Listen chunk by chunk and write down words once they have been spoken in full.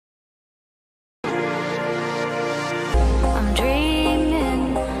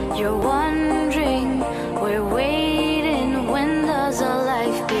you're wondering, we're waiting, when does our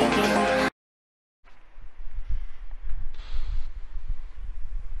life begin?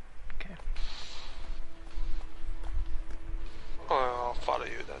 Okay. Oh, I'll follow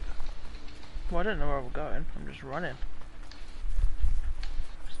you then. Well, I don't know where we're going. I'm just running.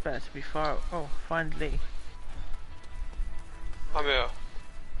 It's better to be far. Oh, find Lee. I'm here.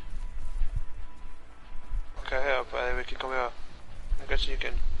 Okay, here, but we can come here. I guess you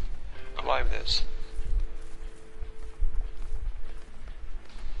can climb this.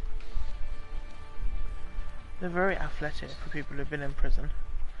 They're very athletic for people who've been in prison.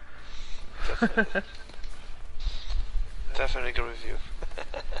 Definitely. Definitely agree with you.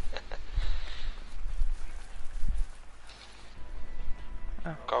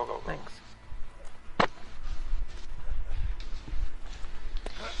 Oh, go, go, go. thanks.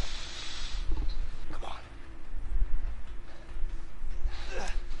 Come on.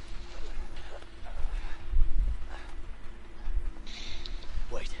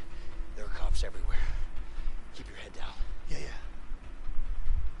 Wait, there are cops everywhere. Keep your head down. Yeah, yeah.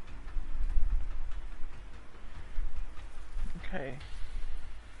 Okay.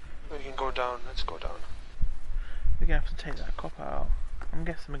 We can go down, let's go down. We're gonna have to take that cop out. I'm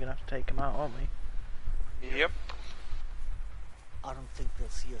guessing we're gonna have to take him out, aren't we? Yep. I don't think they'll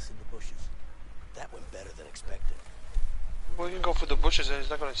see us in the bushes. That went better than expected. We can go through the bushes and he's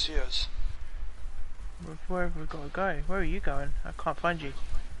not gonna see us. Where have we got to go? Where are you going? I can't find you.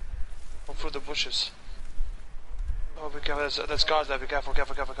 Go through the bushes. Oh, be careful, there's guards there, be careful,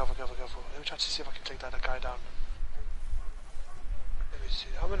 careful, careful, careful, careful, careful. Let me try to see if I can take that guy down. Let me see,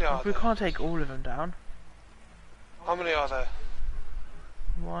 how many are We there? can't take all of them down. How many are there?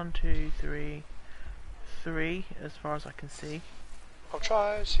 1, 2, 3, 3, as far as I can see. I'll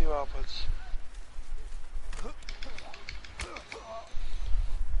try, see what happens.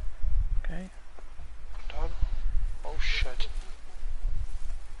 Okay. Done. Oh shit.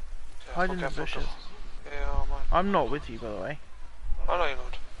 Hide in the bushes. Yeah, oh man. I'm not with you, by the way. I know you're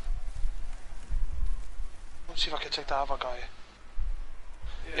not. Let's see if I can take that other guy.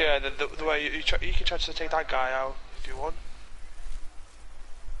 Yeah, the way you can try to take that guy out if you want.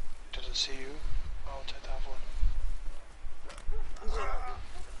 He doesn't see you. I'll take that one.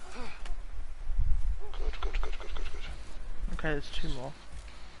 Good, good, good, good, good, good. Okay, there's 2 more.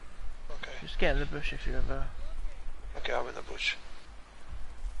 Okay. Just get in the bush if you ever... Okay, I'm in the bush.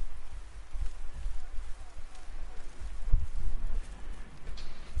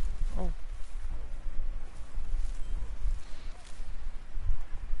 Oh.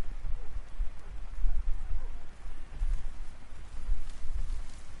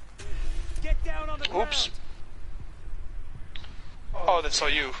 Get down on the Oops. Oh, that's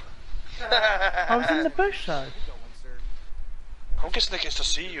not you. I was in the bush though. I'm guessing they can still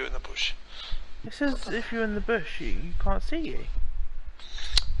see you in the bush. It says if you're in the bush, you can't see you.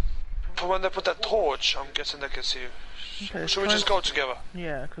 But when they put that torch, I'm guessing they can see you. Okay, Should we just go together?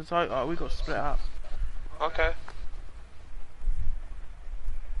 Yeah, because we got split up. Okay.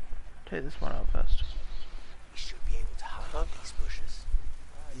 Take this one out first. We should be able to hide in these bushes.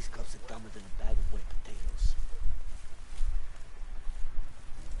 These cops are dumber than a bag of wet potatoes.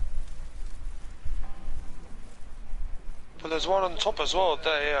 But there's one on top as well,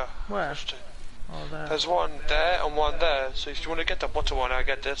 there, yeah. Where? Oh, there. There's one there and one there, so if you want to get the bottom one, I'll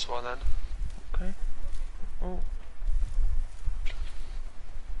get this one then. Okay. Oh.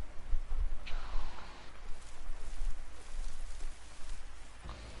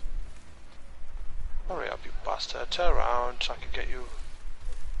 Hurry up, you bastard. Turn around so I can get you.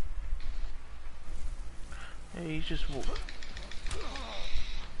 Yeah, you just walk.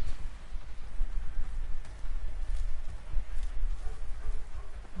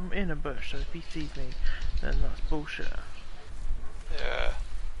 I'm in a bush, so if he sees me, then that's bullshit. Yeah.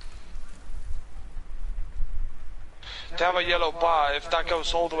 They have a yellow bar. If that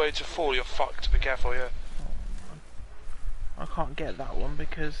goes all the way to full, you're fucked. Be careful, yeah. I can't get that one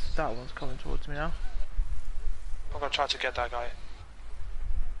because that one's coming towards me now. I'm gonna try to get that guy.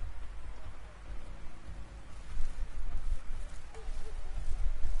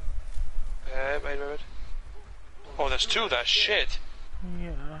 Wait. Oh, there's 2 there. Shit.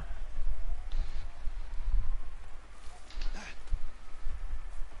 Yeah.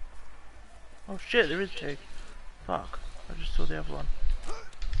 Oh shit, there is 2. Fuck. I just saw the other one.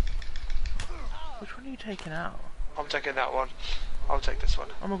 Which one are you taking out? I'm taking that one. I'll take this one.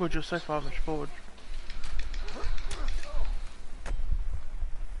 Oh my god, you're so far much forward.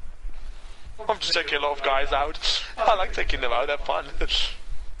 I'm just taking a lot of guys out. I like taking them out, they're fun. There's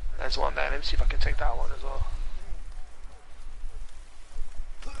one there, let me see if I can take that one as well.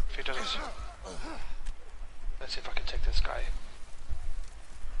 he doesn't. Let's see if I can take this guy.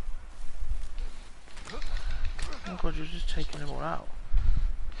 Oh god, you're just taking them all out.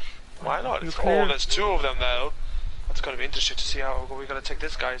 Why not? You're Oh, clear. there's 2 of them now. That's gonna be interesting to see how we're gonna take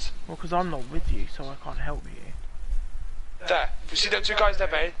this guys. Well, because I'm not with you, so I can't help you. There. You see them 2 guys there,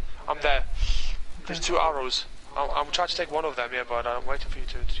 mate? I'm there. There's 2 arrows. I'm trying to take one of them, yeah, but I'm waiting for you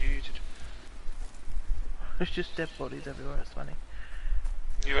to There's just dead bodies everywhere, it's funny.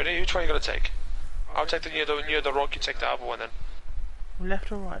 You ready? Which one are you gonna take? I'll take the near the rock, you take the other one then.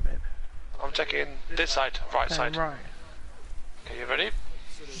 Left or right, babe? I'm taking this side, right Okay, side. right. Okay, you ready?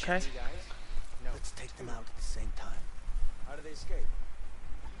 Okay. Let's take them out at the same time. How do they escape?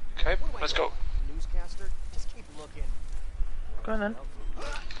 Okay, let's go. Newscaster? Just keep looking. Go on then.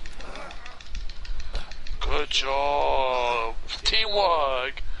 Good job.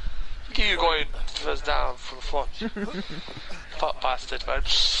 Teamwork. Keep you going first down for the fun. Fat bastard, man.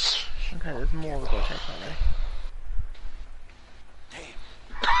 Okay, there's more we've got to take out there. Damn.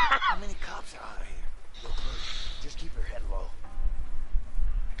 How many cops are out here? Look, just keep your head low.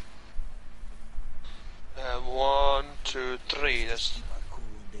 1, 2, 3. That's Keep our cool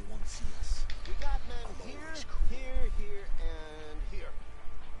and they won't see us. We got men here, and here.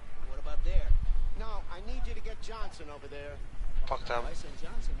 What about there? No, I need you to get Johnson over there. fuck them. If I send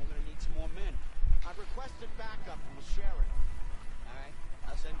Johnson, we're gonna need some more men. I've requested backup from the sheriff. All right,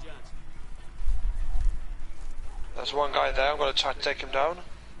 I'll send Johnson. There's one guy there. I'm gonna try to take him down.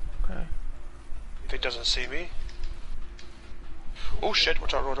 Okay. If he doesn't see me. Oh shit!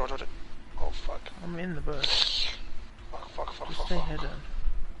 Watch out! Watch out! Oh fuck! I'm in the bush. Fuck! Just stay hidden.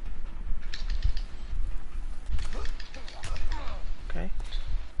 Okay.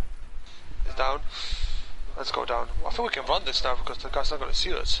 He's down. Let's go down. I think we can run this now because the guy's not gonna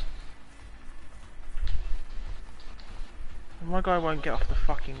see us. My guy won't get off the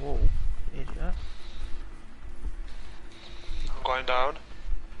fucking wall. Idiot. I'm going down.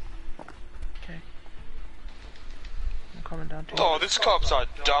 Okay. I'm coming down to you. Oh, these cops are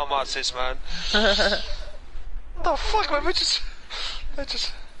dumbasses, man. The fuck, man? They just.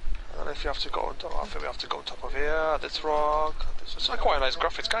 I don't know if you have to go on top. I think we have to go on top of here. This rock. It's like quite a nice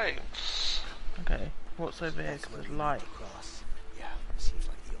graphics game. Okay. What's over here? 'Cause there's light. Across. Yeah, seems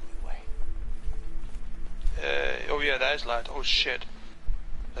like the only way. Oh yeah, there's light. Oh shit.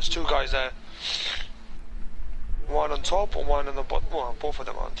 There's 2 guys there. One on top and one on the bottom. Well, both of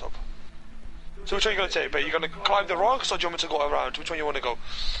them are on top. So which one are you gonna take? But you gonna climb the rocks or do you want me to go around? Which one you want to go?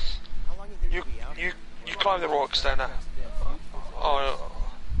 How long are you gonna be out? You climb the rocks then. Oh,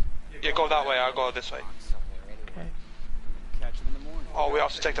 yeah, go that way. I'll go this way. Okay. Catch him in the morning. Oh, we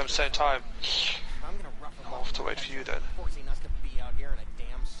have to take them at the same time. I'm gonna rough him I'll have to wait for you then. Forcing us to be out here in a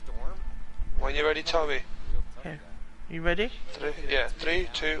damn storm. When you're ready, tell me. Okay. You ready? 3, yeah, 3,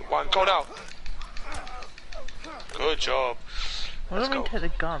 2, 1, go now. Good job. Why Let's don't we go.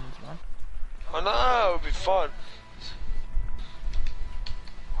 take the guns, man? Oh no, it would be fun.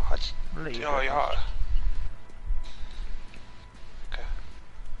 I'll let you Oh, go yeah. first. Okay.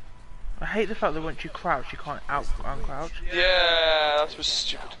 I hate the fact that once you crouch, you can't uncrouch. Yeah, that was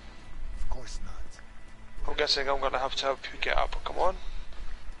stupid. Of course not. I'm guessing I'm gonna have to help you get up. Come on.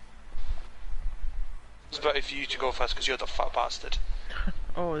 It's better for you to go first because you're the fat bastard.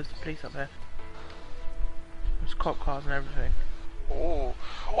 Oh, there's the police up there. There's cop cars and everything. Oh,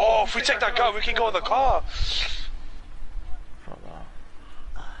 oh! If we take that guy, we can go in the car. Fuck that.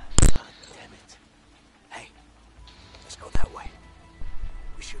 God damn it. Hey, let's go that way.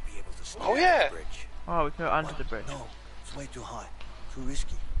 We should be able to sneak Oh, yeah. the bridge. Oh, we can go under the bridge. No, it's way too high. Too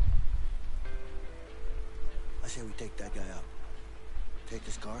risky. I say we take that guy out. Take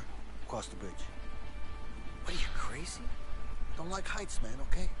this car, cross the bridge. What are you, crazy? Don't like heights, man,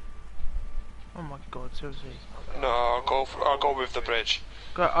 okay? Oh my god, seriously. No, I'll go with the bridge.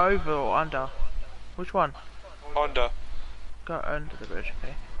 Go over or under? Which one? Under. Go under the bridge,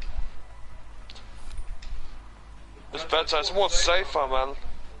 okay. It's better. It's more safer, man.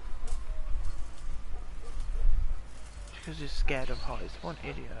 Because you're scared of heights. What an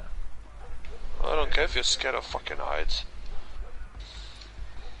idiot. I don't care if you're scared of fucking heights.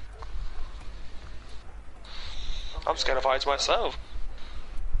 I'm scared of heights myself.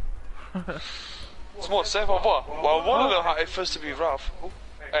 It's more safe or what? Well, one of the heights first to be rough. Ooh,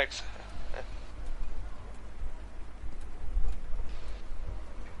 X.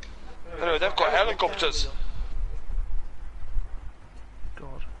 Anyway, they've got helicopters.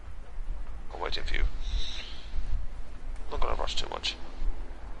 God. I'm waiting for you. I'm not gonna rush too much.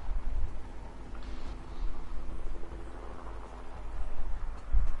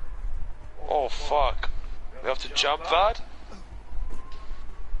 Oh fuck. We have to jump that?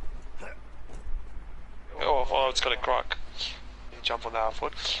 Oh, it's gonna crack. You jump on the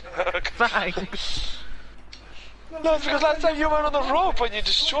half-foot. Thanks. No, because last time you went on the rope and you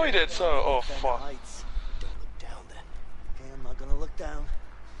destroyed it, so... Oh, fuck. Heights. Don't look down then. Okay, I'm not gonna look down.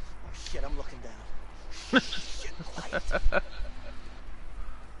 Oh shit, I'm looking down. Shit, light.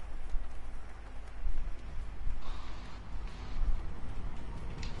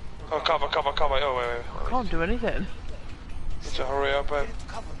 Oh, cover. Oh, wait. I can't do anything. Need to hurry up, man. It's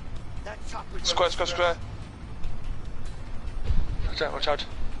covered. That chopper's Square. Watch out.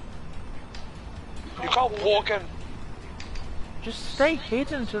 You can't walk in. Just stay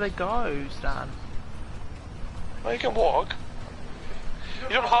hidden till they go, Stan. Well, you can walk.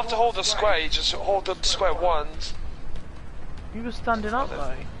 You don't have to hold the square, you just hold the square once. You were standing up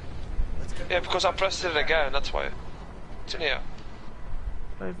though. Yeah, because I pressed it again, that's why. It's in here.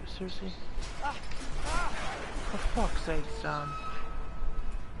 Babe, seriously? For fuck's sake, Stan.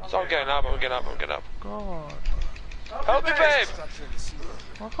 So I'm getting up. God. Help me, babe!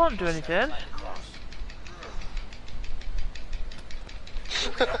 I can't do anything.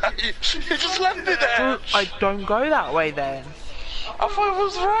 you just left me there! I don't go that way then. I thought it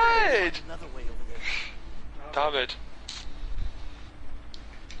was right! another way over there. Damn it.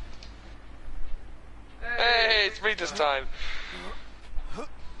 Hey, it's me this time.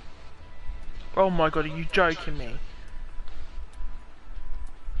 Oh my god, are you joking me?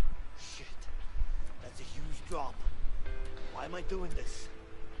 Shit. That's a huge drop. Why am I doing this?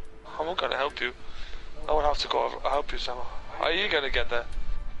 I'm not gonna help you. I would have to go over, help you somehow. How are you gonna get there?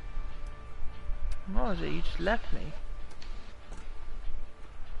 What is it? You just left me.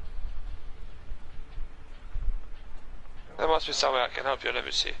 There must be some way I can help you, let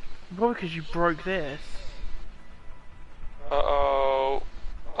me see. Probably because you broke this. Uh-oh.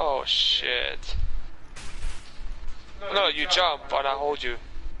 Oh, shit. No, you jump and I hold you.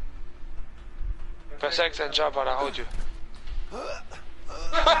 Press X and jump and I hold you.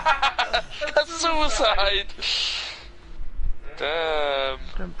 That's suicide! Damn.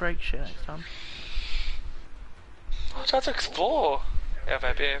 Don't break shit next time. I'll try to explore. Yeah,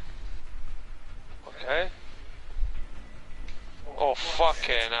 baby. Okay. Oh,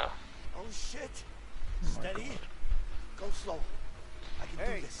 fucking hell. Oh shit. Steady. Go slow. I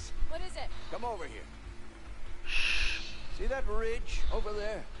can do this. What is it? Come over here. See that ridge over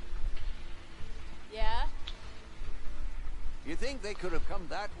there? Yeah? You think they could have come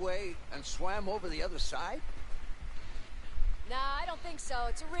that way and swam over the other side? Nah, I don't think so.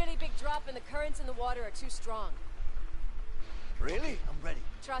 It's a really big drop and the currents in the water are too strong. Really? I'm ready.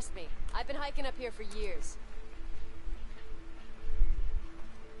 Trust me, I've been hiking up here for years.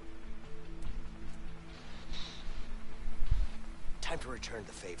 Time to return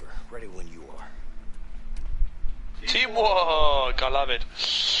the favor. Ready when you are. Teamwork! I love it.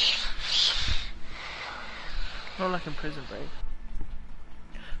 Not like in Prison Break.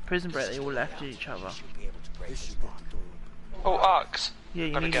 Prison Break, they all left each other. This should get the door open. Oh, axe. Yeah,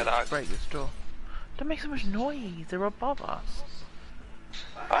 you Gotta need get to axe. break this door. Don't make so much noise. They're above us.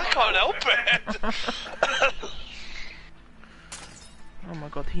 I can't help it! Oh my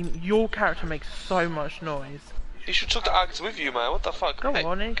god, your character makes so much noise. You should took the axe with you, man. What the fuck? Go Hey.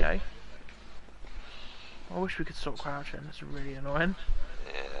 on, here you go. I wish we could stop crouching. That's really annoying.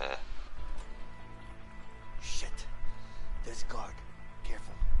 Yeah. Shit. There's a guard.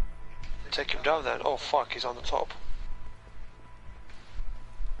 Careful. Take him down then. Oh fuck, he's on the top.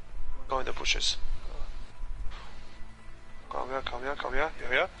 Go in the bushes. Come here. You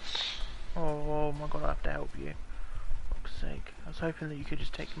here? Oh my god, I have to help you. For fuck's sake. I was hoping that you could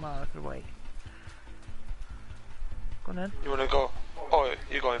just take him out. I could wait. Go on then. You wanna go? Oh,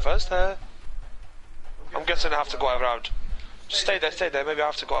 you're going first? I'm guessing I have to go around. Just stay there. Maybe I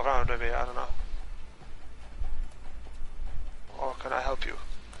have to go around, maybe, I don't know. Or can I help you?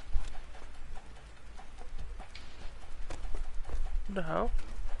 What the hell?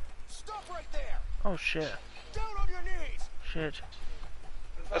 Stop right there! Oh shit. Down on your knees! Shit.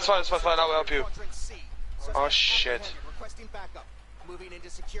 That's fine, I will help you. Quadrant C. Oh shit. Requesting backup. Moving in to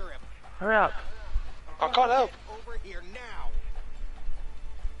secure him. Hurry up. I can't help. Over here now.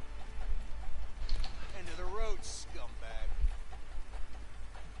 End of the road, scumbag.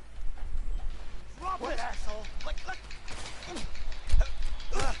 Drop it, asshole!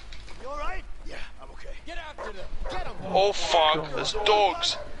 You alright? Yeah, I'm okay. Get after them! Get them! Oh fuck, there's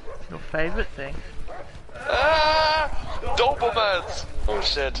dogs. Your favourite thing. Ah! Dobermans! Oh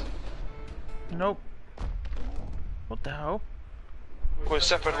shit. Nope. What the hell? We're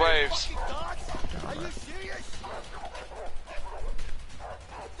separate waves. Fucking dogs? Are you serious?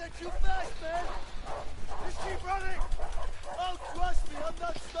 They're too fast, man! Just keep running! Oh, trust me, I'm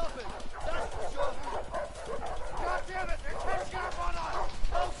not stopping! That's for sure!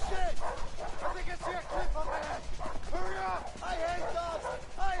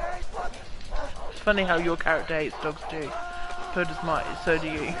 funny how your character hates dogs too. So does mine. So do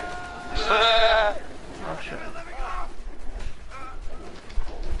you. Oh shit.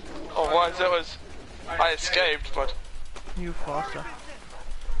 Oh, why is that was... I escaped, but... You faster.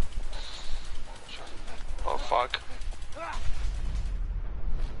 Oh, fuck.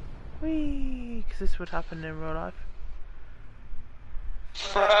 Whee! Because this would happen in real life.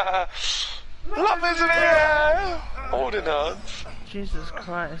 Love is in the air! Holding hands. Jesus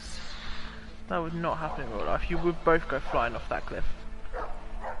Christ. That would not happen in real life. You would both go flying off that cliff.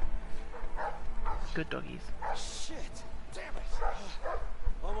 Good doggies. Shit! Damn it!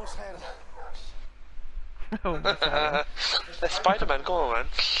 Almost had him. Oh my God. They're Spider-Man, go on, man.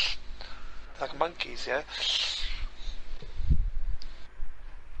 Like monkeys, yeah?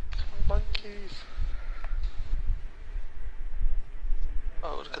 Monkeys.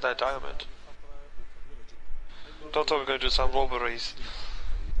 Oh, look at that diamond. Don't tell me we're going to do some robberies.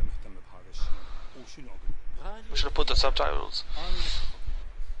 We should have put the subtitles.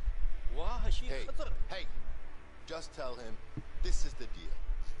 Hey, hey, just tell him this is the deal.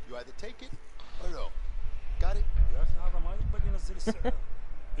 You either take it or no. Got it?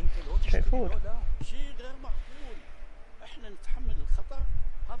 Straightforward. شيء غير معقول. احنا نتحمل الخطر.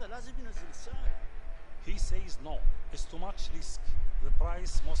 هذا لازم ينزل السعر. He says no. It's too much risk. The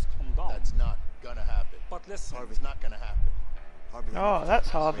price must come down. That's not gonna happen. But listen, Harvey's not gonna happen. Harvey, Oh, that's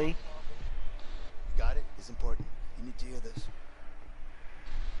Harvey. you got it? It's important. You need to hear this.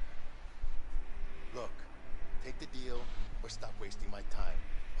 Look, take the deal or stop wasting my time.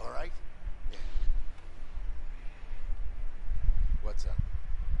 All right? Yeah. What's up?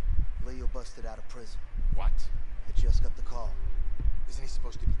 Leo busted out of prison. What? I just got the call. Isn't he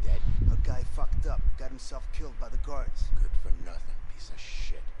supposed to be dead? A guy fucked up, got himself killed by the guards. Good for nothing, piece of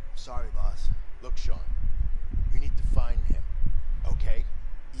shit. Sorry, boss. Look, Sean, you need to find him, okay?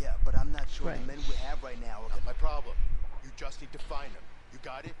 Yeah, but I'm not sure the men we have right now are... Not my problem. You just need to find him. You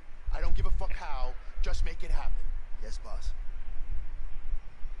got it? I don't give a fuck how. Just make it happen. Yes, boss.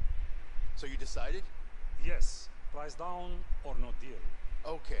 So you decided? yes, price down or no deal.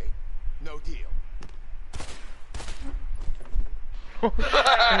 Okay, no deal.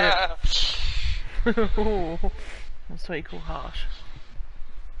 That's what you call harsh.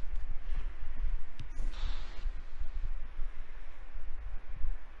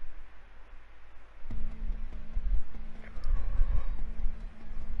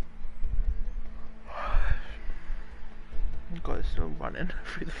 God, it's still running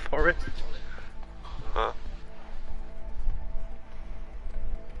through the forest. Huh?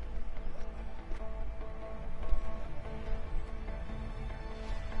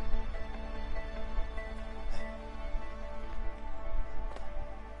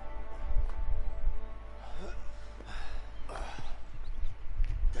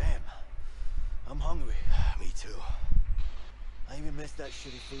 Damn, I'm hungry. Me too. I even missed that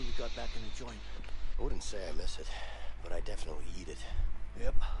shitty food we got back in the joint. I wouldn't say I miss it, but I definitely eat it.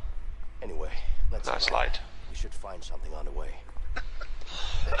 Yep. Anyway, let's Nice go. light. We should find something on the way.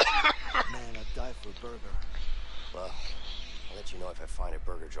 Man, I'd die for a burger. Well, I'll let you know if I find a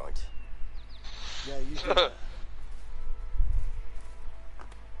burger joint. Yeah, you do that.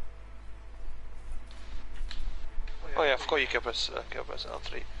 Oh yeah, I forgot you can press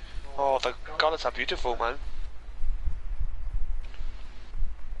L3. Oh, the colours are beautiful, man.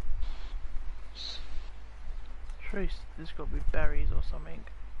 Sure, there's got to be berries or something.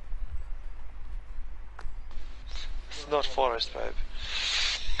 It's not forest, babe.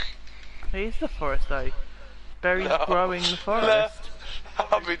 It is the forest though. Berries No. growing the forest.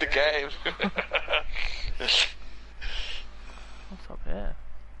 I'll be the game. What's up here?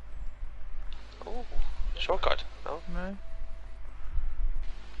 Oh, shortcut. No? No?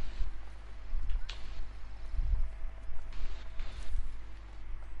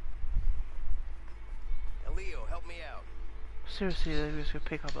 Leo, help me out. Seriously, they just gonna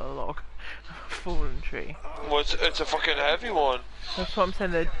pick up a log of a fallen tree. Well, it's a fucking heavy one. That's what I'm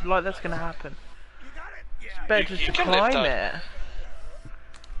saying, like that's gonna happen. It's better just you to can lift climb that. it.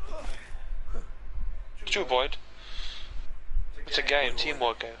 True point. It's a game,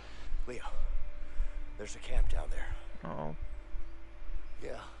 teamwork game. Leo, there's a camp down there. Oh.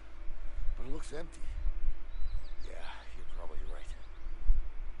 Yeah, but it looks empty. Yeah, you're probably right.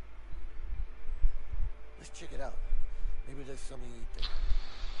 Let's check it out. Maybe there's something to eat there.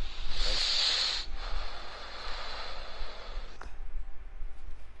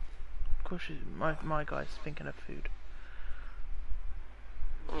 Of course, my guy's thinking of food.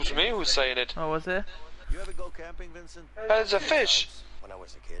 It was me who's saying it. Oh, was it? You ever go camping, Vincent? There's a fish. When I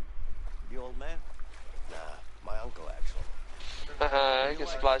was a kid. The old man? Nah, my uncle actually. He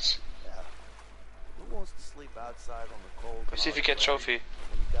gets supplies. Yeah. wants to sleep outside on the cold? Let's see if you get trophy.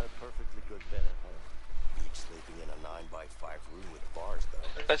 When you got a perfectly good bed at home. Beach sleeping in a 9x5 room with bars,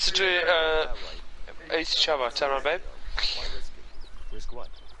 though. Let's do ace each other. Turn around, babe. Why risk it? Risk what?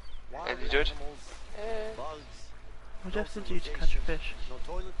 And you do it? Bugs. What do you have to do to catch a fish? No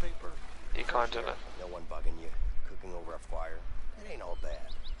toilet paper. You can't do it. No one bugging you. Cooking over a fire. It ain't all bad.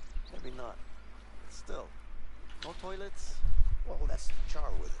 Maybe not. But still. No toilets? Well, that's the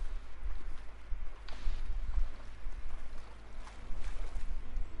charm with it.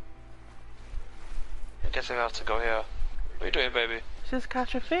 I guess I have to go here. What are you doing, baby? Just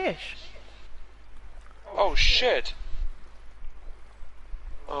catch a fish. Oh shit!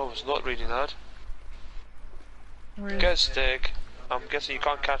 Oh, I was not reading that. Where is Get a stick. I'm guessing you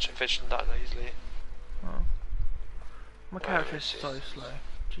can't catch a fish that easily. Oh. My character is so slow.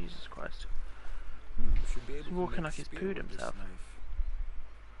 Jesus Christ. He's walking like he's pooed himself.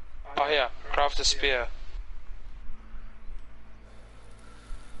 Oh yeah, craft a spear.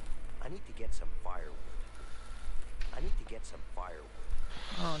 I need to get some firewood.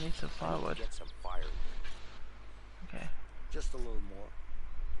 Oh, I need some firewood. Get some firewood. Okay. Just a little more.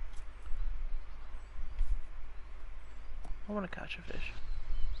 I want to catch a fish.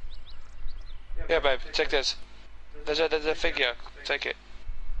 Yeah, babe, take this. There's a figure. Take it.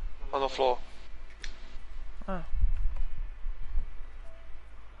 On the floor. Oh.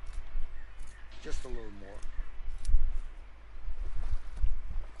 Just a little more.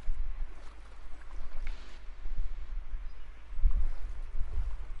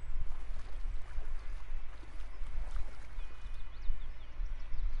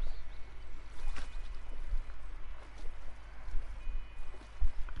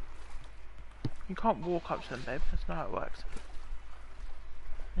 You can't walk up to them, babe. That's not how it works.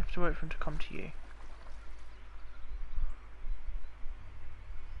 You have to wait for them to come to you.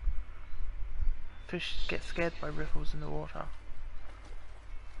 Fish get scared by ripples in the water.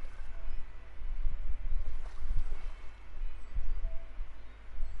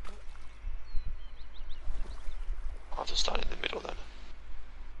 I'll just stand in the middle then.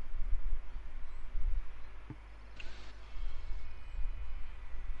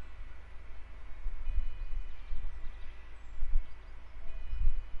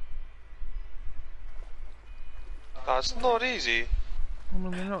 That's not easy. I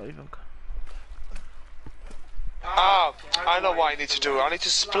mean, we're not even... Ah, I know what I need to do. I need to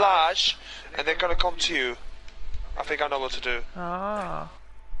splash, and they're gonna come to you. I think I know what to do. Ah.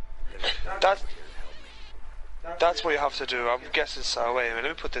 That's what you have to do. I'm guessing so. Wait a minute,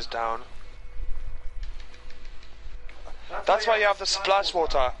 let me put this down. That's why you have the splash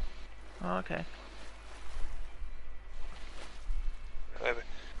water. Oh, okay. Wait a minute.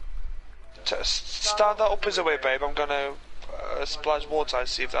 Stand that opposite way, babe. I'm gonna splash water and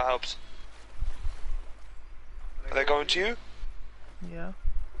see if that helps. Are they going to you? Yeah.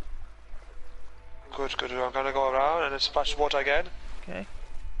 Good, good. I'm gonna go around and then splash water again. Okay.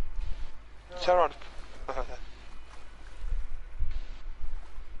 Turn on.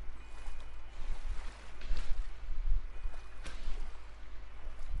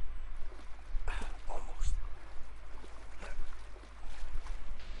 Almost.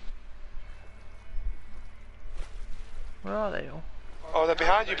 Where are they all? Oh, they're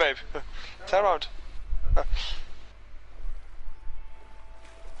behind you, babe. Turn around.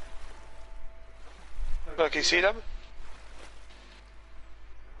 Look, you see them?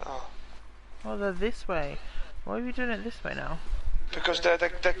 Oh. Oh, they're this way. Why are we doing it this way now? Because they're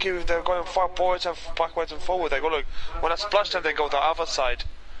going forwards and backwards and forward. They go, look, when I splash them, they go the other side.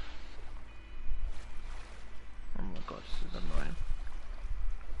 Oh my god, this is annoying.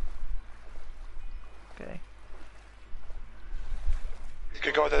 Okay. You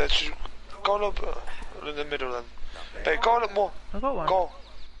could go there. Go a little in the middle then. Babe, go a little more. I got one. Go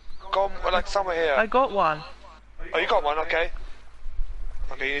like somewhere here. I got one. Oh, you got one, okay.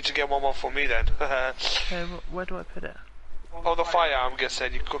 Okay, you need to get one more for me then. Okay, where do I put it? Oh, the fire, I'm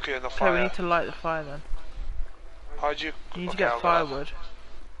guessing. You cook it in the Okay, fire. we need to light the fire then. How'd you... You need to okay, get firewood.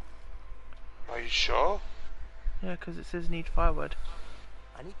 Are you sure? Yeah, because it says need firewood.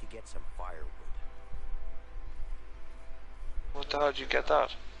 I need to get some firewood. What the hell did you get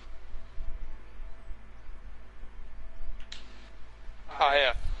that? Ah,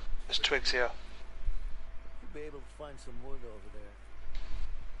 here. There's twigs here. You'll be able to find some wood over there.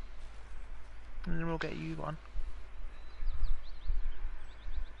 And then we'll get you one.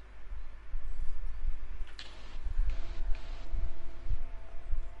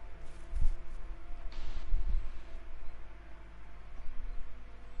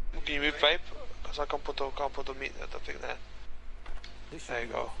 Can you move, babe? Because I can't put the meat, the thing there. This There should you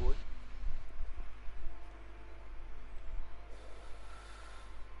be go. enough wood.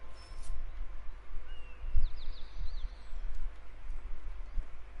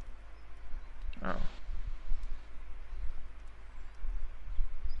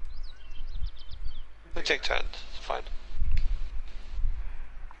 I take 10. It's fine.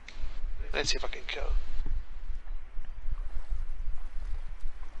 Let's see if I can kill.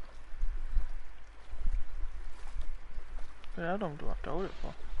 How long do I have to hold it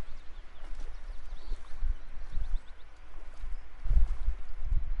for?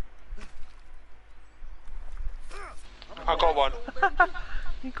 I got one.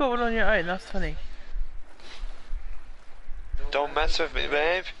 You got one on your own, that's funny. Don't mess with me,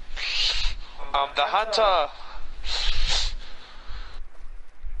 babe. I'm the hunter.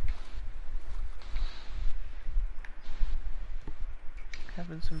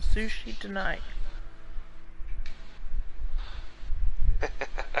 Having some sushi tonight.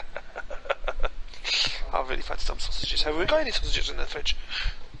 I really fancy some sausages. Have we got any sausages in the fridge?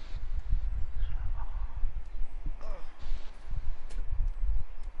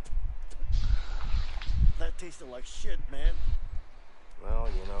 That tasted like shit, man. Well,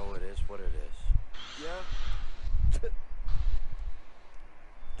 you know, it is what it is. Yeah?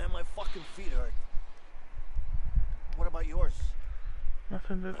 And my fucking feet hurt. What about yours?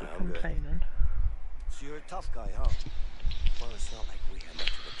 Nothing but I'm good. complaining. So you're a tough guy, huh? Well, it's not like we had much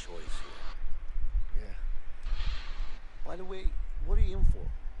of a choice here. Yeah. By the way, what are you in for?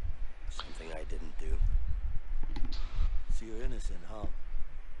 Something I didn't do. So you're innocent, huh?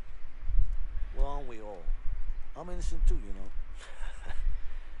 Well, aren't we all? I'm innocent too, you know.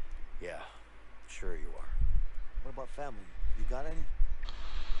 Yeah, sure you are. What about family? You got any?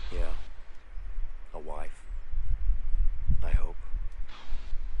 Yeah. A wife. I hope.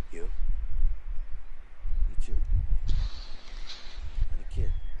 You? Me too. And a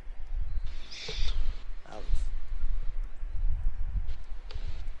kid. Alex.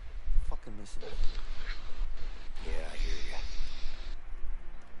 Fucking missing it. Yeah, I hear you.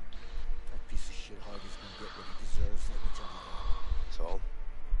 That piece of shit Harvey's gonna get what he deserves, let me tell you that. So,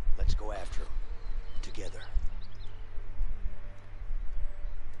 let's go after him. Together.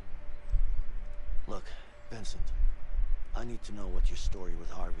 Look, Vincent, I need to know what your story with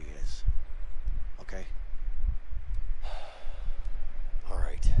Harvey is. Okay? All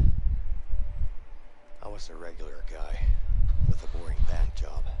right. I was a regular guy with a boring bank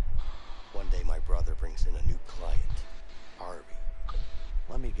job. One day my brother brings in a new client, Harvey.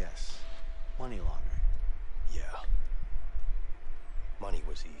 Let me guess. Money laundering. Yeah. Money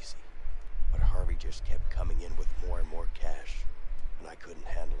was easy, but Harvey just kept coming in with more and more cash, and I couldn't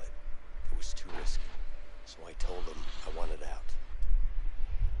handle it. It was too risky, so I told him I wanted out.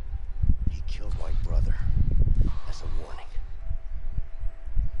 He killed my brother as a warning.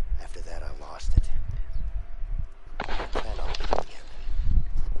 After that, I lost it. I planned on killing him,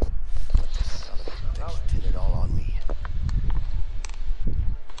 but the son of a bitch did it all on me.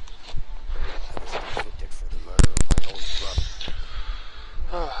 I was convicted for the murder of my own brother.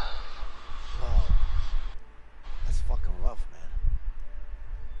 Wow. That's fucking rough, man.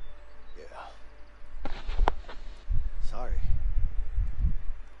 Yeah. Sorry.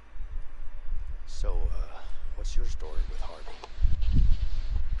 So, what's your story with Harvey?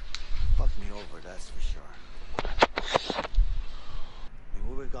 Fucked me over, that's for sure. I mean,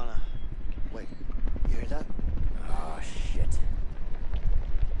 we were gonna... Wait, you hear that? Oh, shit.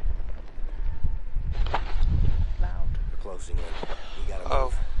 Loud. We're closing in. We gotta Oh.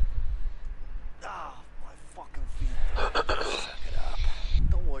 move. Ah, my fucking feet. Suck it up.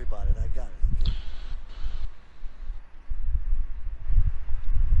 Don't worry about it, I got it, okay?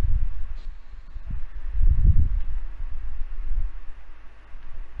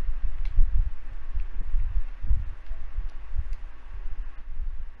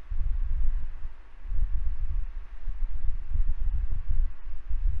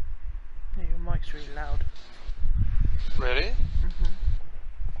 Yeah, your mic's really loud. Really?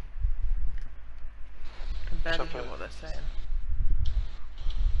 Can barely hear Something. what they're saying.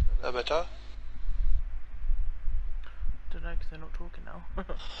 That better? Don't know, because they're not talking now.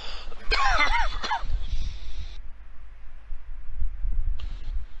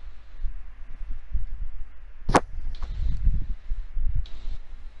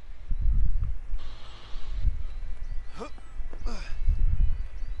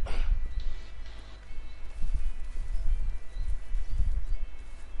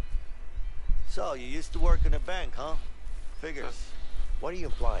 So, you used to work in a bank, huh? Figures. What are you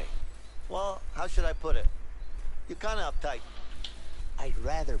implying? Well, how should I put it? You're kinda uptight. I'd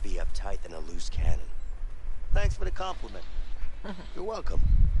rather be uptight than a loose cannon. Thanks for the compliment. You're welcome.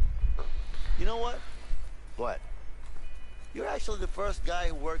 You know what? What? You're actually the first guy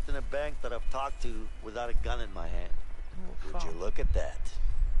who worked in a bank that I've talked to without a gun in my hand. Oh, Would you fuck. look at that?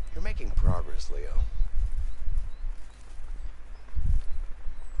 You're making progress, Leo.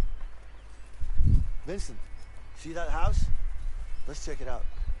 Vincent, see that house? Let's check it out.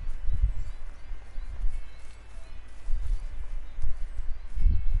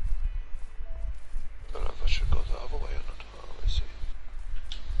 I don't know if I should go the other way or not. Oh, let's see.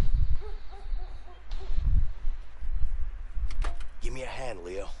 Give me a hand,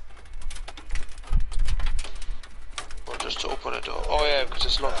 Leo. Or just to open the door. Oh yeah, because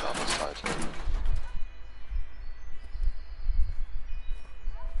it's locked on the side.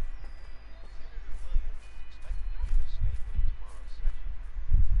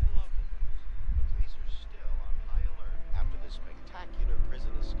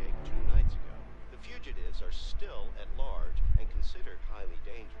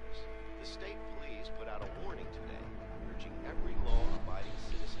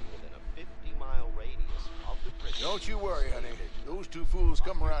 Don't you worry, honey. Those two fools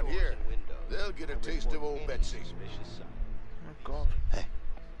come around here, they'll get a taste of old Betsy. Oh God. Hey,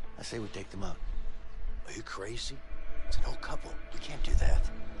 I say we take them out. Are you crazy? It's an old couple. We can't do that.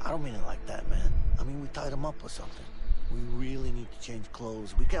 I don't mean it like that, man. I mean, we tied them up or something. We really need to change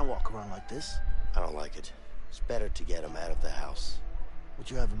clothes. We can't walk around like this. I don't like it. It's better to get them out of the house. What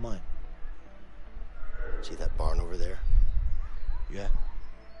you have in mind? See that barn over there? Yeah?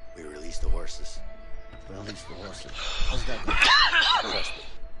 We released the horses. Release the horses. How's that going? Trust me.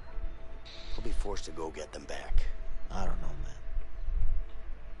 We'll be forced to go get them back. I don't know,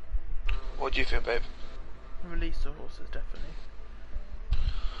 man. What do you think, babe? Release the horses, definitely.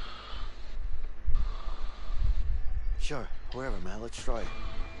 Sure, wherever, man. Let's try it.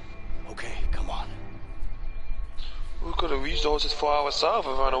 Okay, come on. We could have used the horses for ourselves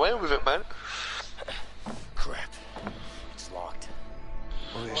and run away with it, man. Crap. It's locked.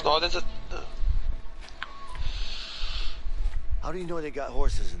 No, there's a... How do you know they got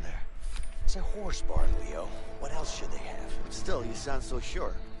horses in there? It's a horse barn, Leo. What else should they have? But still, you sound so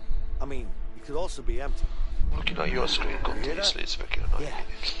sure. I mean, it could also be empty. Looking at your screen continuously, it's fucking annoying. Yeah,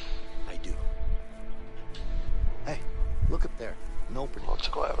 I do. Hey, look up there. An opening. Let's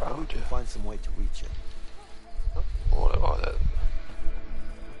go Maybe we around, can yeah. find some way to reach it. Oh, that.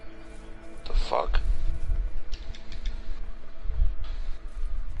 The fuck?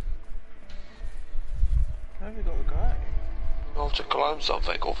 Where have we got to go? I have to climb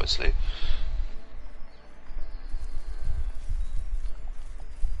something, obviously.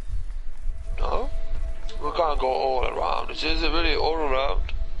 No? We can't go all around. Is it really all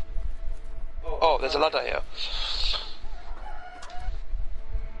around? Oh, there's a ladder here.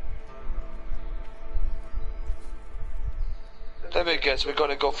 Let me guess, we're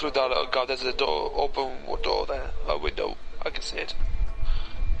gonna go through that little gap. There's a door, open door there, a window. I can see it.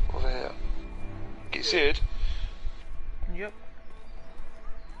 Over here. Can you see it? Yep.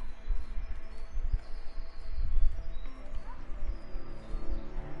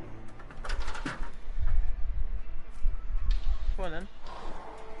 Come on then.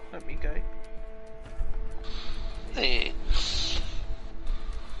 Let me go. Hey.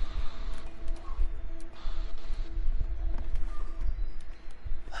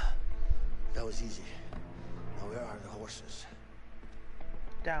 That was easy. Now where are the horses?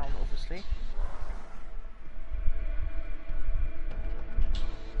 Down, obviously.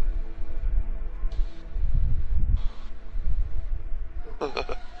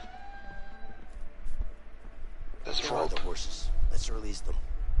 That's Where are rope. the horses? Let's release them.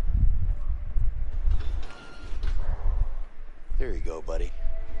 There you go, buddy.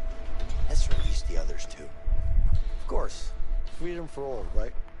 Let's release the others too. Of course. Freedom for all,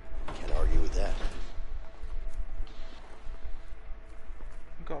 right? Can't argue with that.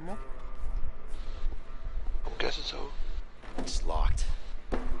 You got more? I'm guessing so. It's locked.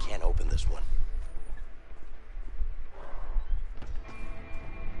 Can't open this one.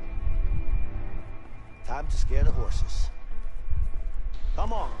 Time to scare the horses.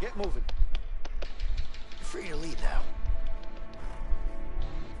 Come on, get moving. You're free to leave now.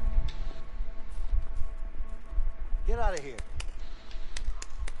 Get out of here.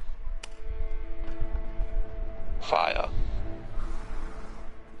 Fire.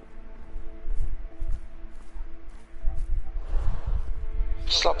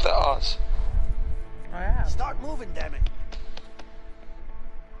 Slap their ass. I am. Start moving, damn it.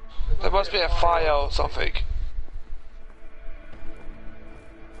 There must be a fire or something.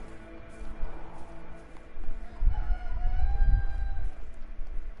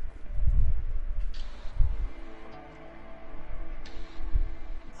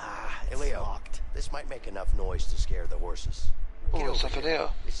 Hey, Leo. Locked. This might make enough noise to scare the horses. Oh, Get there's over something here. here.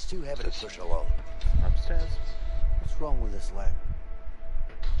 It's too heavy to push alone. Upstairs. What's wrong with this lamp?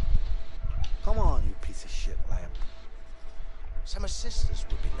 Come on, you piece of shit lamp. Some assistance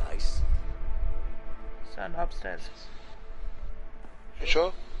would be nice. Stand upstairs. You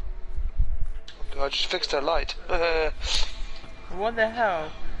sure? I just fixed her light. What the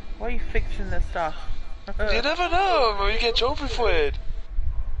hell? Why are you fixing this stuff? You never know, man. You get trophy for it.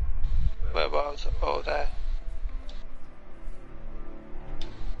 Whereabouts? Oh, there.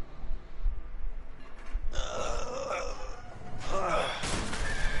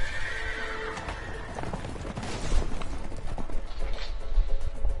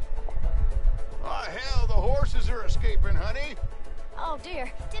 Oh, hell, the horses are escaping, honey. Oh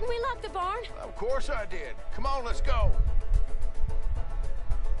dear, didn't we lock the barn? Of course I did. Come on, let's go.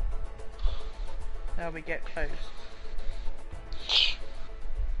 Now we get close.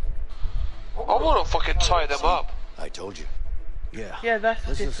 I want to fucking tie them up. I told you. Yeah. Yeah, that's the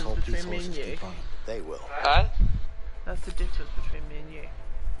Let's just difference hope these between me and horses you. keep running. They will. Huh? That's the difference between me and you.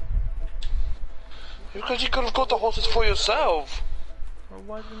 Because you could have got the horses for yourself. Well,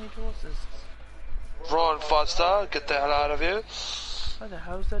 why do we need horses? Run faster, get the hell out of here. Where the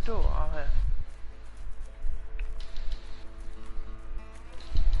hell's their door? Oh, here.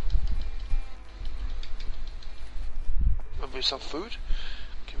 Maybe some food?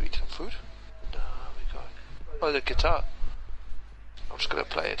 Can we eat some food? No, we can't. Oh, the guitar. I'm just gonna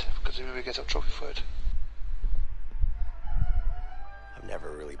play it, because maybe we get some trophy for it. I've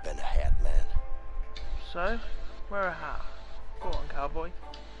never really been a hat man. So, wear a hat. Go on, cowboy.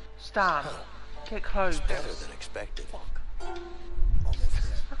 Stand. Get close. Better than expected.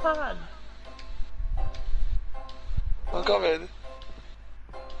 Come on. I'm coming.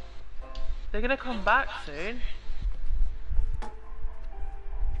 They're gonna come back soon.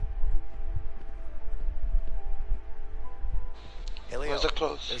 Elio, Where's the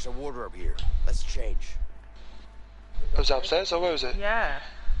clothes? there's a wardrobe here. Let's change. Was it upstairs or where was it? Yeah.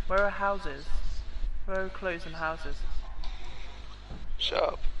 Where are houses? Where are clothes and houses? Shut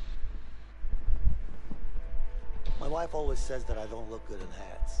up. My wife always says that I don't look good in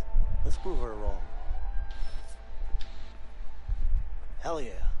hats. Let's prove her wrong. Hell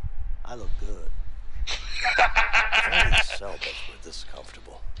yeah, I look good. Only Selbits were this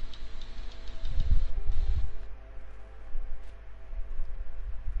comfortable.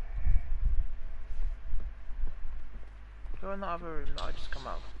 Go in the other room that I just come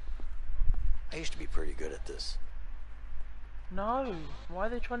out. I used to be pretty good at this. No, why are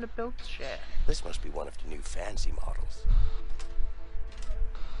they trying to build shit? This must be one of the new fancy models.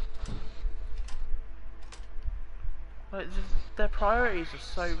 Like, their priorities are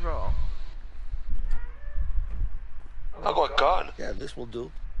so wrong. I got a gun. Yeah, this will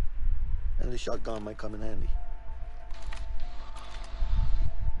do. And the shotgun might come in handy.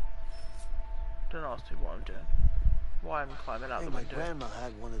 Don't ask me what I'm doing. Why I'm climbing out Hey, the my window. grandma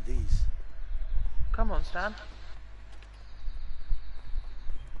had one of these. Come on, Stan.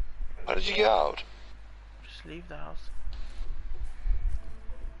 How did you get out? Just leave the house.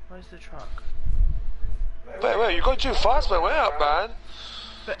 Where's the truck? Wait, you're going too fast, man. Where up, man?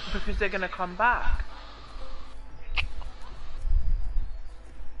 But because they're gonna come back.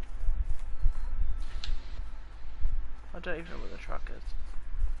 I don't even know where the truck is.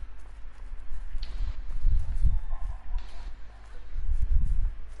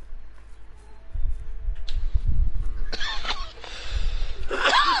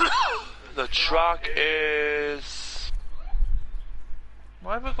 The truck is...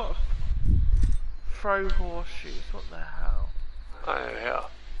 Why have I got a throw horseshoes? What the hell? Oh, yeah.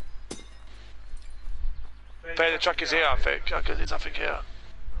 The truck is here, I think. Because there's nothing here.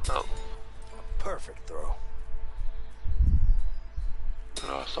 No. Perfect throw.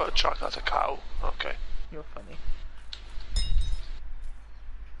 No, it's not a truck, that's a cow. Okay. You're funny.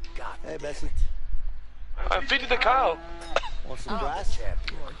 God, Hey, Bessie. I'm feeding the cow. Want some grass?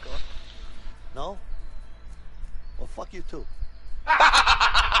 Oh my god. No? Well, fuck you too.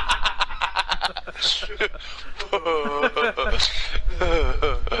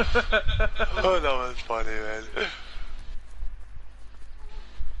 Oh, that was funny, man.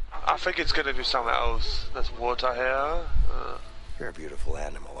 I think it's gonna be something else. There's water here. you're a beautiful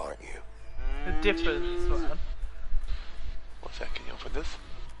animal, aren't you? The difference, man. What's that? Can you open this?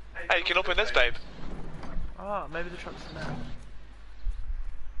 Hey, you can open this, babe. Ah, maybe the truck's in there.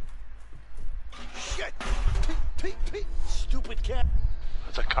 Shit! Pete! Stupid cat!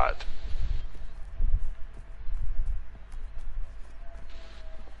 That's a cut.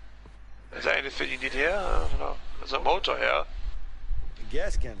 Is there anything you need here? I don't know. There's a motor here. A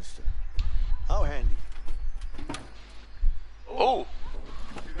gas canister. How handy. Oh!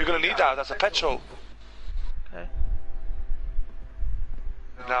 You're gonna need that. That's a petrol. Okay.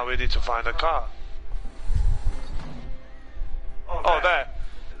 Now we need to find a car. Oh, there.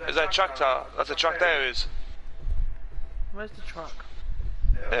 Is that a tractor? That's a truck there is. Where's the truck?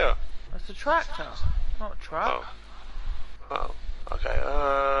 Yeah. That's the tractor, not a truck. Oh. Okay.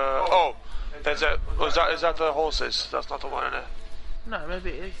 Oh. There's a. Is that the horses? That's not the one in it. No,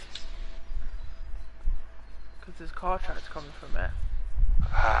 maybe it is. Because there's car tracks coming from it.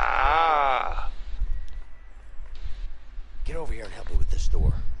 Ah. Get over here and help me with this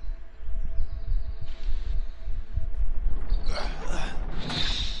door.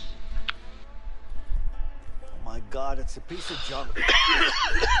 Oh my God, it's a piece of junk.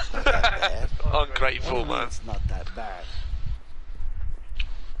 It's not that bad. Ungrateful, man. It's not that bad.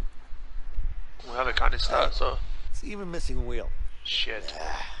 We have a kind of start, so. It's even missing a wheel. Shit.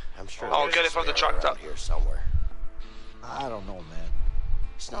 I'm sure. I'll get it from the tractor around here somewhere. I don't know, man.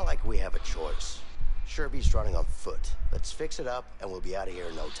 It's not like we have a choice. Sherby's running on foot. Let's fix it up, and we'll be out of here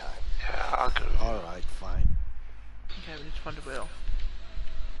in no time. Yeah, I'll go. All right, fine. Okay, we need to find a wheel.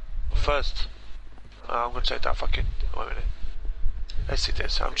 First, I'm gonna take that fucking. Wait a minute. Let's see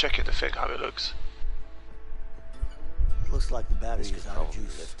this. I'm checking the thing, how it looks. Looks like the battery This could is out of probably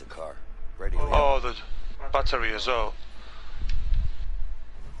juice. lift the car. Radio. Oh, the battery as well.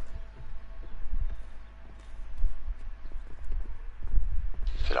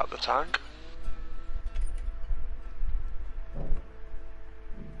 Fill up the tank.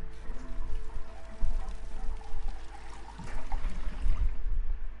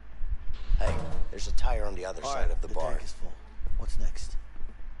 Hey, there's a tire on the other All side right, of the barn. tank is full. What's next?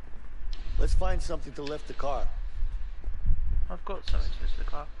 Let's find something to lift the car. I've got something to lift the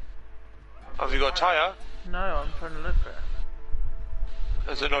car. Have you got a tyre? No, I'm trying to look for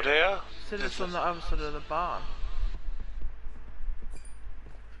it. Is it not here? Said it's on the other side of the barn.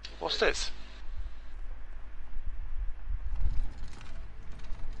 What's this?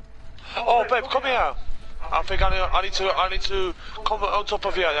 Oh, babe, come here. I think I need to come on top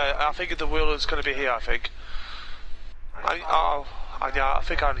of here. I think the wheel is gonna be here. I think. Yeah, I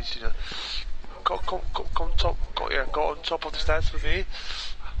think I need to. Go on top of the stairs with me.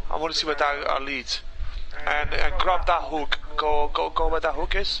 I want to see where that leads, and grab that hook. Go where that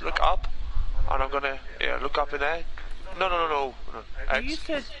hook is. Look up, and I'm gonna look up in there. No. You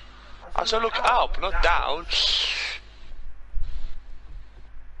said. I said look up, not down.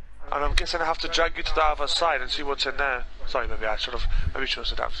 And I'm guessing I have to drag you to the other side and see what's in there. Sorry, maybe I should have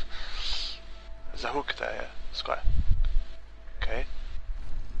sit down. There's a hook there. Yeah. Square. Okay.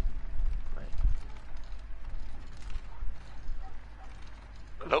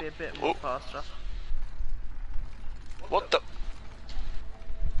 Could be a bit more faster. What the?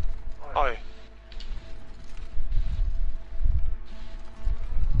 Oi.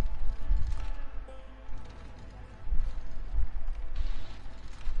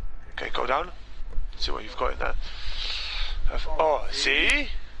 Okay, go down. See what you've got in there. Oh, see?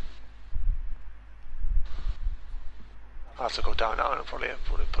 I have to go down now and probably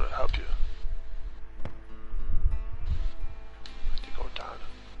help you. You go down.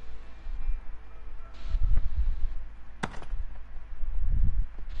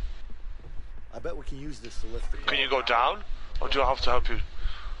 I bet we can use this to lift the car. Can you go down? Or do I have to help you?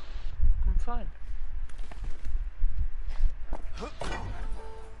 I'm fine.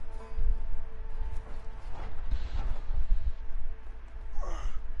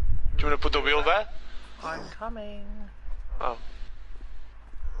 Do you want to put the wheel there? I'm coming. Oh.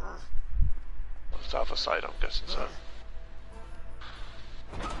 It's the other side, I'm guessing, so.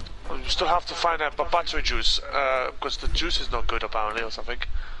 Well, you still have to find a battery juice, because the juice is not good apparently or something.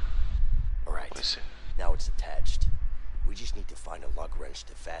 Alright, Let's see. now it's attached. We just need to find a lug wrench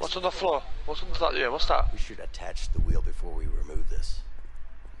to fasten What's on it. the floor? What's on that? Yeah, what's that? We should attach the wheel before we remove this.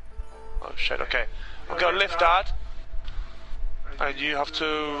 Oh shit, okay. I'm gonna lift that. And you have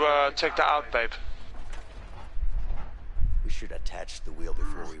to take that out, babe. We should attach the wheel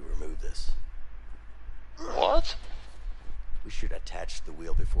before we remove this. What? We should attach the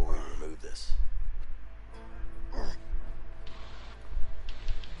wheel before we remove this.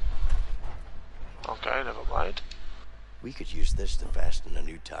 Okay, never mind. We could use this to fasten a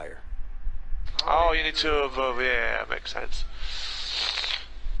new tire. Oh, you need to, yeah, makes sense.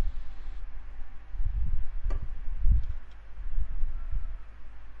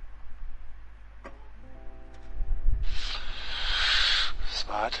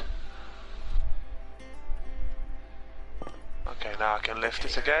 Smart. Okay, now I can lift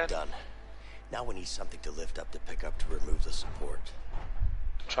it again. Done. Now we need something to lift up to pick up to remove the support.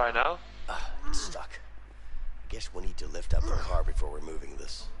 Try now. It's stuck. I guess we need to lift up the car before removing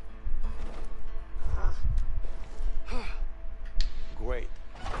this. Great.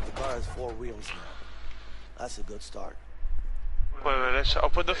 The car has 4 wheels now. That's a good start. Wait, let's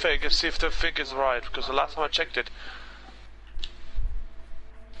open the thing and see if the thing is right, because the last time I checked it...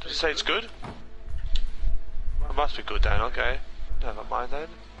 Did it say it's good? It must be good then, okay. Never mind then.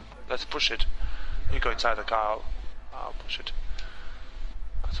 Let's push it. You go inside the car, I'll push it.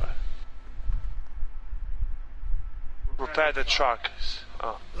 That's right. Repair the truck.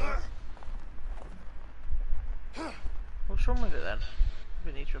 Oh. What's wrong with it then? If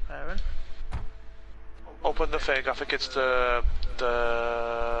it needs repairing. Open the thing, I think it's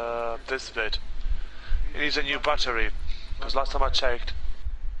this bit. It needs a new battery, because last time I checked.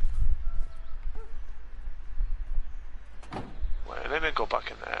 Wait, let me go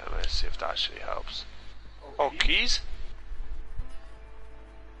back in there and see if that actually helps. Oh, keys?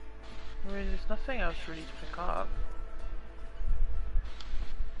 I mean, there's nothing else really to pick up.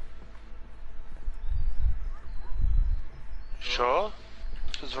 Sure?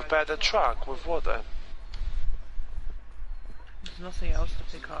 Just repair the truck with what then? There's nothing else to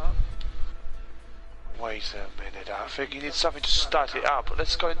pick up. Wait a minute, I think you need something to start it up.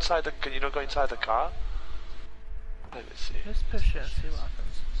 Let's go inside the... Can you not go inside the car? Let me see. Let's push it and see what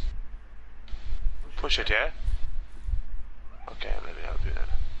happens. Push it, yeah? Okay, let me help you then.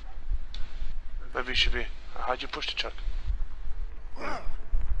 Maybe you should be... How'd you push the truck?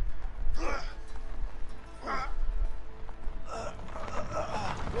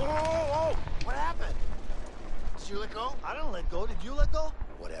 Whoa! What happened? Did you let go? I didn't let go. Did you let go?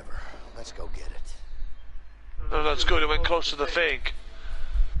 Whatever. Let's go get it. No, that's good. It went close to the thing.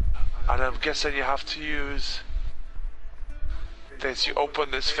 And I'm guessing you have to use... this. You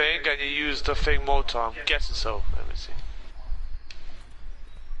open this thing and you use the thing motor. I'm guessing so. Let me see.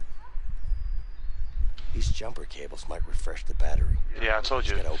 These jumper cables might refresh the battery. Yeah, I told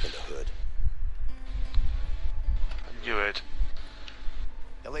you. Just gotta open the hood. I knew it.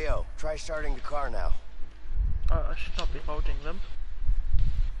 Leo, try starting the car now. I should not be holding them.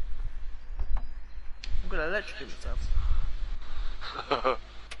 I'm gonna electrocute myself.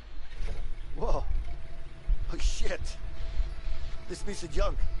 Whoa. Oh shit. This piece of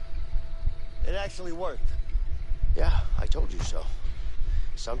junk. It actually worked. Yeah, I told you so.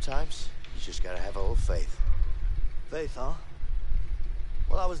 Sometimes, you just gotta have a little faith. Faith, huh?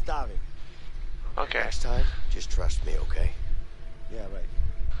 Well, I was doubting. Okay. Next time, just trust me, okay? Yeah, right.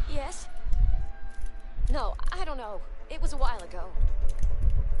 Yes? No, I don't know. It was a while ago.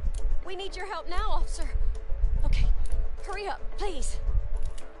 We need your help now, officer. Okay, hurry up, please.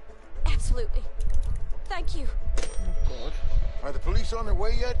 Absolutely. Thank you. Oh god. Are the police on their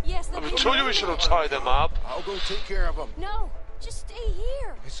way yet? Yes, I told you we should have tied them up. I'll go take care of them. No, just stay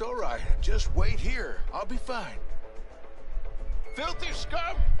here. It's all right. Just wait here. I'll be fine. Filthy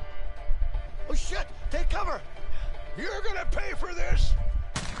scum! Oh shit! Take cover! You're gonna pay for this!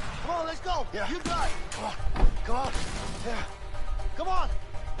 Come on, let's go! Yeah. You drive! Come on! Come on! Yeah. Come on!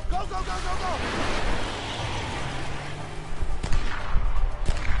 Go, go, go, go, go!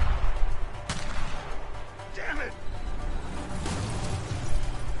 Damn it!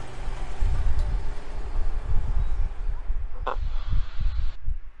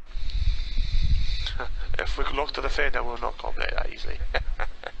 If we look to the thing, then we'll not complete that easily.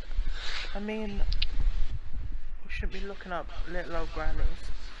 I mean, we shouldn't be looking up little old grannies.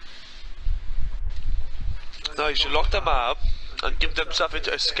 No, you should lock them up and give them something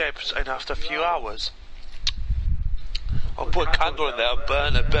to escape in after a few hours. Or put a candle in there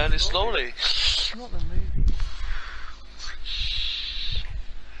and burn it slowly. It's not the movie.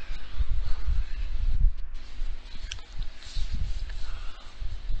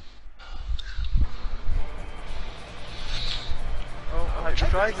 Oh, I'm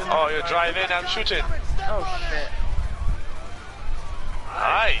driving. Oh, you're driving, I'm shooting. Oh shit.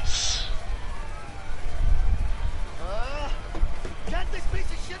 Nice. Get this piece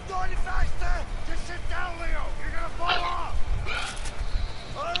of shit going any faster! Just sit down, Leo! You're gonna fall off!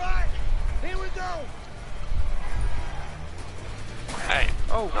 Alright, here we go! Hey.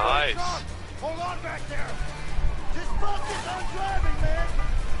 Oh, Nice. Hold on back there! Just focus on driving, man!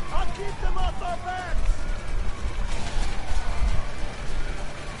 I'll keep them off our backs!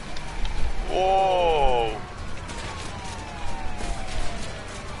 Whoa.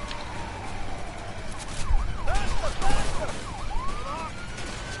 Faster, faster!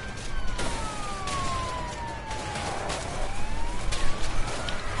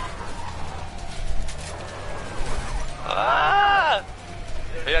 Ah!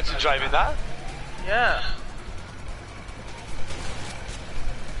 Are you actually driving that? yeah.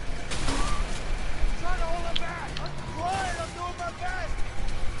 Try to hold them back! I'm trying, I'm doing my best!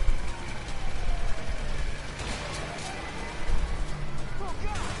 Go,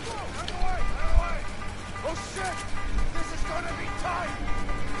 go, go! Out of the way, out of the way! Oh shit! This is gonna be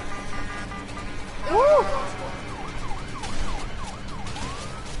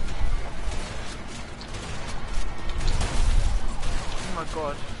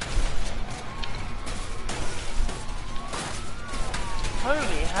god.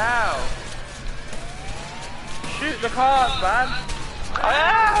 Holy hell. Shoot the cars, man. I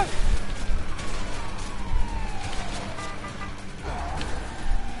am!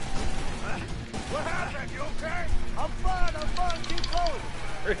 What happened? You okay? I'm fine. Keep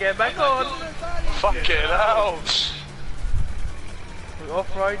going. Get back on. Fucking hell. We're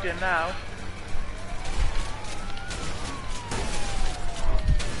off-roading now.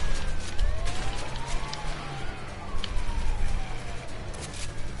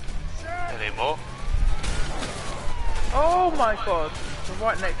 Any more? Oh my god. We're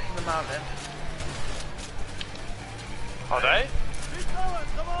right next to the mountain. Are they? Keep going,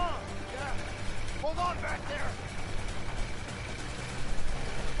 come on. Yeah. Hold on back there.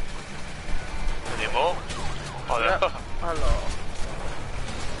 Any more? Oh, Yep. no. Hello.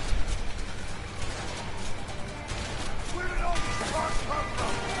 Where did all these cars come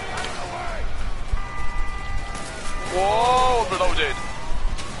from? Out of the way. Whoa, I'm reloaded.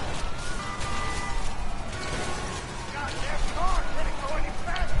 Goddamn car can't go any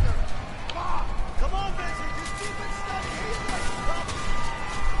faster. Come on, Vincent, just keep it steady. Come.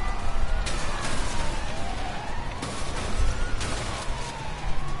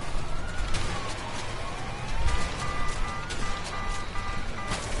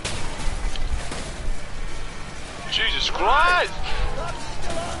 Jesus Christ! Stop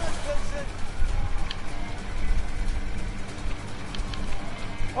still on us, Vincent.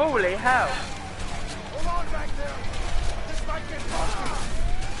 Holy hell. Hold on back there. This might get busted.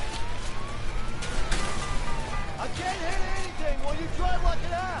 I can't hit anything while you drive like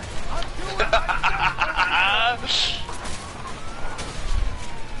an ass. I'm doing my best.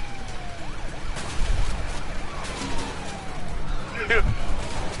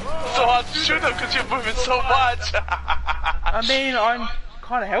 So hard to shoot them because you're moving so much. I mean, I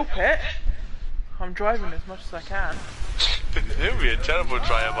can't help it. I'm driving as much as I can. You'll be a terrible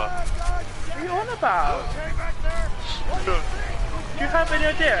driver. What are you on about? Do you have any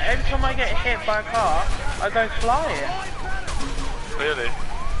idea? Every time I get hit by a car, I go flying. Really?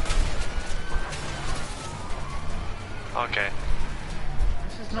 Okay.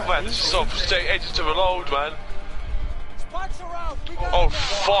 This is not Man, easy. this is so frustrating. Ages to reload, man. Spots are out. We got Oh, them now.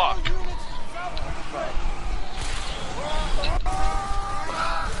 fuck. All units travel to the front.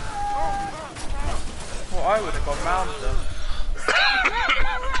 Well, I would have gone round them.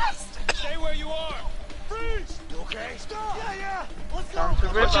 Stay where you are. Freeze! You okay? Stop! Yeah. Let's go. Down to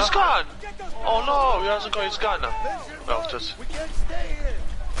river. What's his gun? Get those Oh no, he hasn't got his gun now. Vincent, Well, run. just... We can't stay here.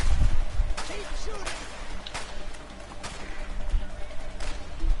 Keep shooting.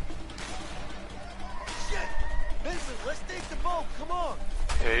 Shit! Vincent, let's take the boat. Come on.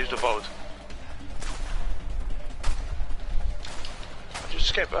 Yeah, use the boat. Just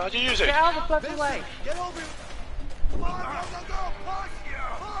escape. How do you use it? Get out of the bloody Vincent, way. get over here. Come on, go. Push!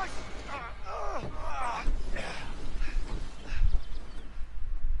 Push!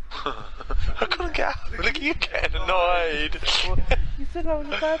 I couldn't get out. Look at you getting annoyed. You said I was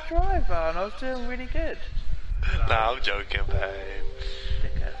a bad driver and I was doing really good. No, I'm joking, babe.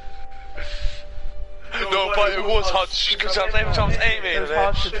 Dickhead. No, but it was hard to shoot because every time I was aiming.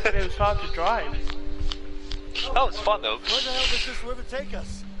 It was hard to drive. That was fun though. Where the hell does this river take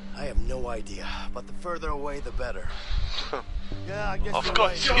us? I have no idea, but the further away, the better. Yeah, I guess Of you're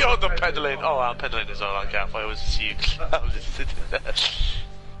course, right. you're the pedaling. Oh, I'm pedaling as well. Okay, I thought it was you. I was just sitting there.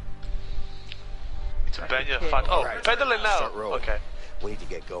 To bend your fat. Oh, Right. pedaling now. Start rolling. Okay. We need to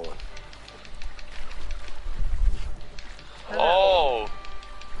get going. Oh.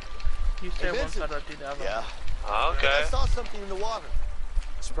 You said Hey, one Vincent. side, I did the other. Yeah, Okay. I saw something in the water.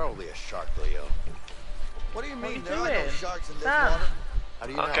 it's probably a shark, Leo. What do you mean? you There are no doing? sharks in this Sam. water. How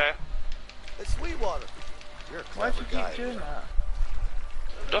do you know? Okay. It's sweet water. You're a Why do clever you guy. keep doing that?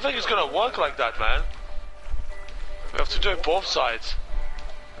 I don't think it's gonna work like that, man. We have to do it both sides.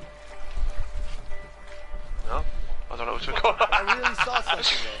 No? I don't know what to call I really saw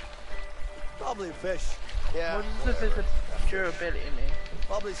something though. Probably a fish. Yeah. What is this? There's a durability in it.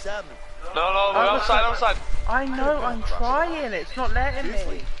 Probably salmon. No, we're outside, outside. I know, I'm trying. It's not letting me.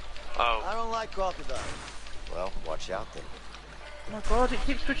 Seriously? I Oh. don't like crocodile. Well, watch out then. Oh my god, it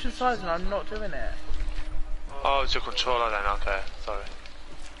keeps switching sides and I'm not doing it. Oh, it's your controller then. Okay, sorry.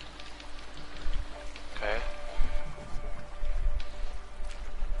 Okay.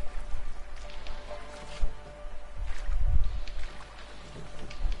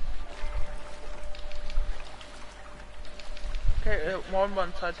 Okay,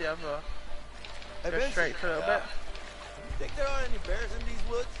 one side, the other. Hey, Go Vincent, straight for a little bit. think there are any bears in these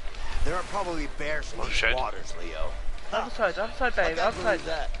woods? There are probably bears in Oh, these shit. waters, Leo. Other side, babe, other side.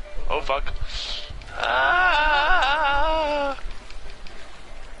 Oh fuck. Ah!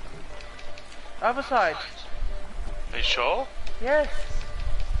 Other side. Are you sure? Yes.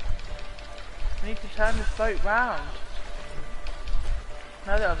 We need to turn this boat round.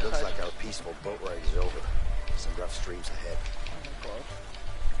 No, the other Looks side. like our peaceful boat ride is over. Some rough streams ahead. Oh my god.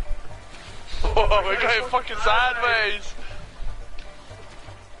 Oh, we're going fucking sideways!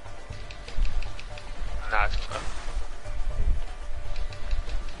 Nah, it's fine.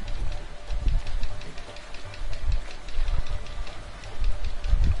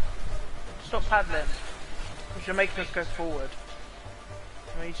 Stop paddling. Because you're making us go forward.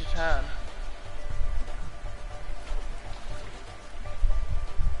 We need to turn.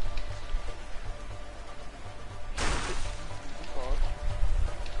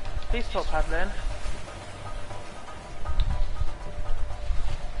 Please stop paddling.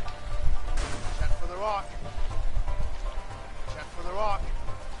 Check for the rock. Check for the rock.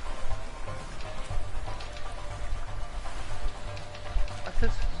 I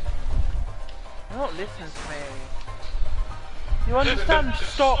said, you're not listening to me. You understand?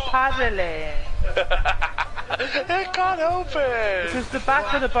 Stop paddling. I can't help it! Because the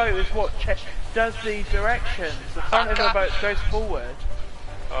back of the boat is what does the directions. The front of the boat goes forward.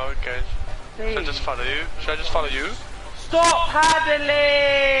 Oh, okay. Please. Should I just follow you? Should I just follow you? Stop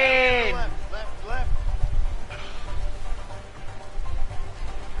paddling! Left.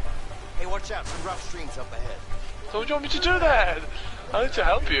 Hey, watch out. Some rough streams up ahead. So what do you want me to do then? I need to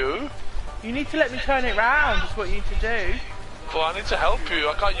help you. You need to let me turn it round, is what you need to do. Well, I need to help you.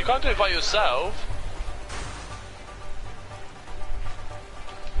 You can't do it by yourself.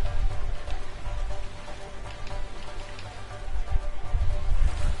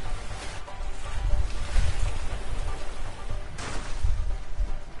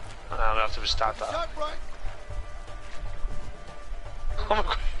 I'm gonna have to restart that. Oh my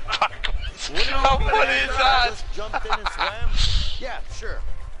god, backwards. How funny is that? Just jumped in and swam? Yeah, sure.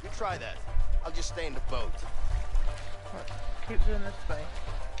 You try that. I'll just stay in the boat. Keep doing this way.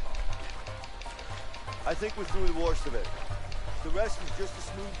 I think we're through the worst of it. The rest is just a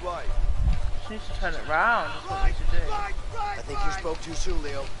smooth ride. Just need to turn it round, is what you need to do. I think you spoke too soon,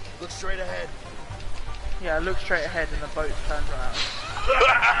 Leo. Look straight ahead. Yeah, look straight ahead and the boat's turned around.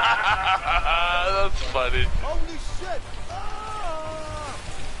 That's funny. Holy shit!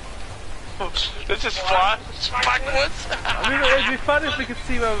 This is fun. It's backwards. I mean, it'd be fun if we could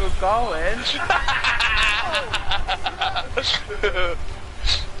see where we're going.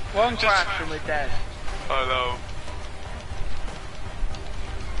 One crash and we're dead. I know.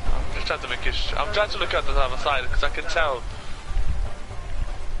 I'm just trying to make it. I'm trying to look at the other side because I can tell.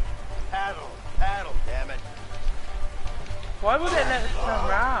 Paddle, damn it. Why would it let us turn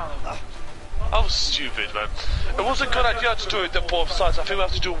round? I was stupid, man. It was a good idea to do it on both sides. I think we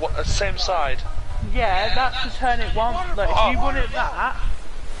have to do the same side. Yeah, that's to turn it one. Like, if you want it that,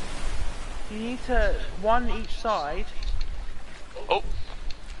 you need to one each side. Oh.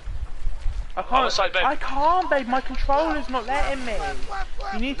 I can't. Other side, babe. I can't, babe. My controller's not letting me.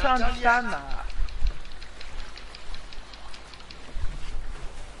 You need to understand that.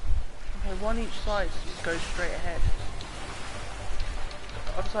 Okay, one each side, so just go straight ahead.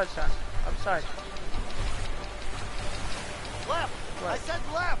 Other side, Sam. Other side. Left! Right. I said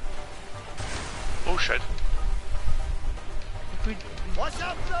left! Oh shit. If we... Watch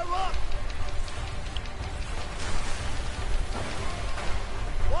out for that rock!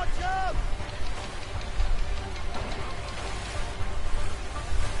 Watch out!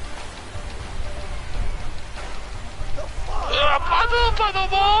 The fuck? Paddle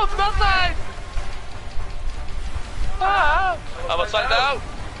balls, that side! Ah! I'm upside down!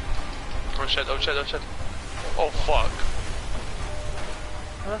 Oh shit. Oh fuck.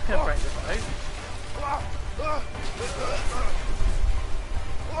 Oh, that's gonna break the boat. Oh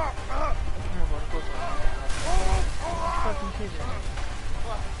my god, of course I'm fucking kidding.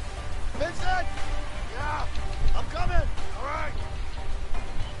 Vincent! Yeah, I'm coming. All right.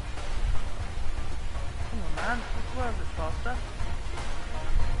 Come on, man. Let's go a bit faster.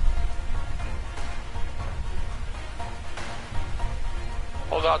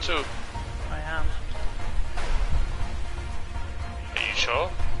 Hold on too. I am. Are you sure?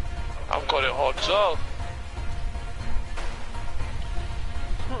 I've got it hard as well.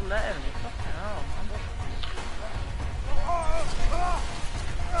 It's not letting me. Fucking hell, man.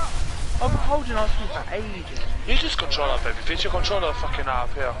 I've been holding on to it for ages. Use this controller, baby. Fit your controller fucking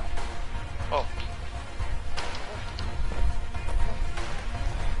up here. Oh.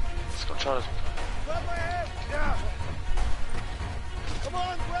 This controller's... Grab my hand. Yeah. Come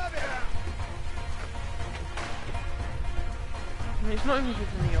on, grab it. I mean, it's not even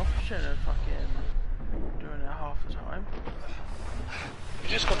giving me the option of fucking doing it half the time. You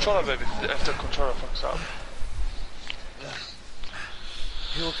just control it, baby, if the controller fucks up.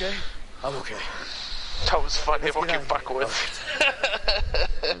 You okay? I'm okay. That was funny, walking backwards.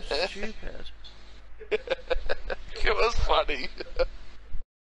 That was stupid. It was funny.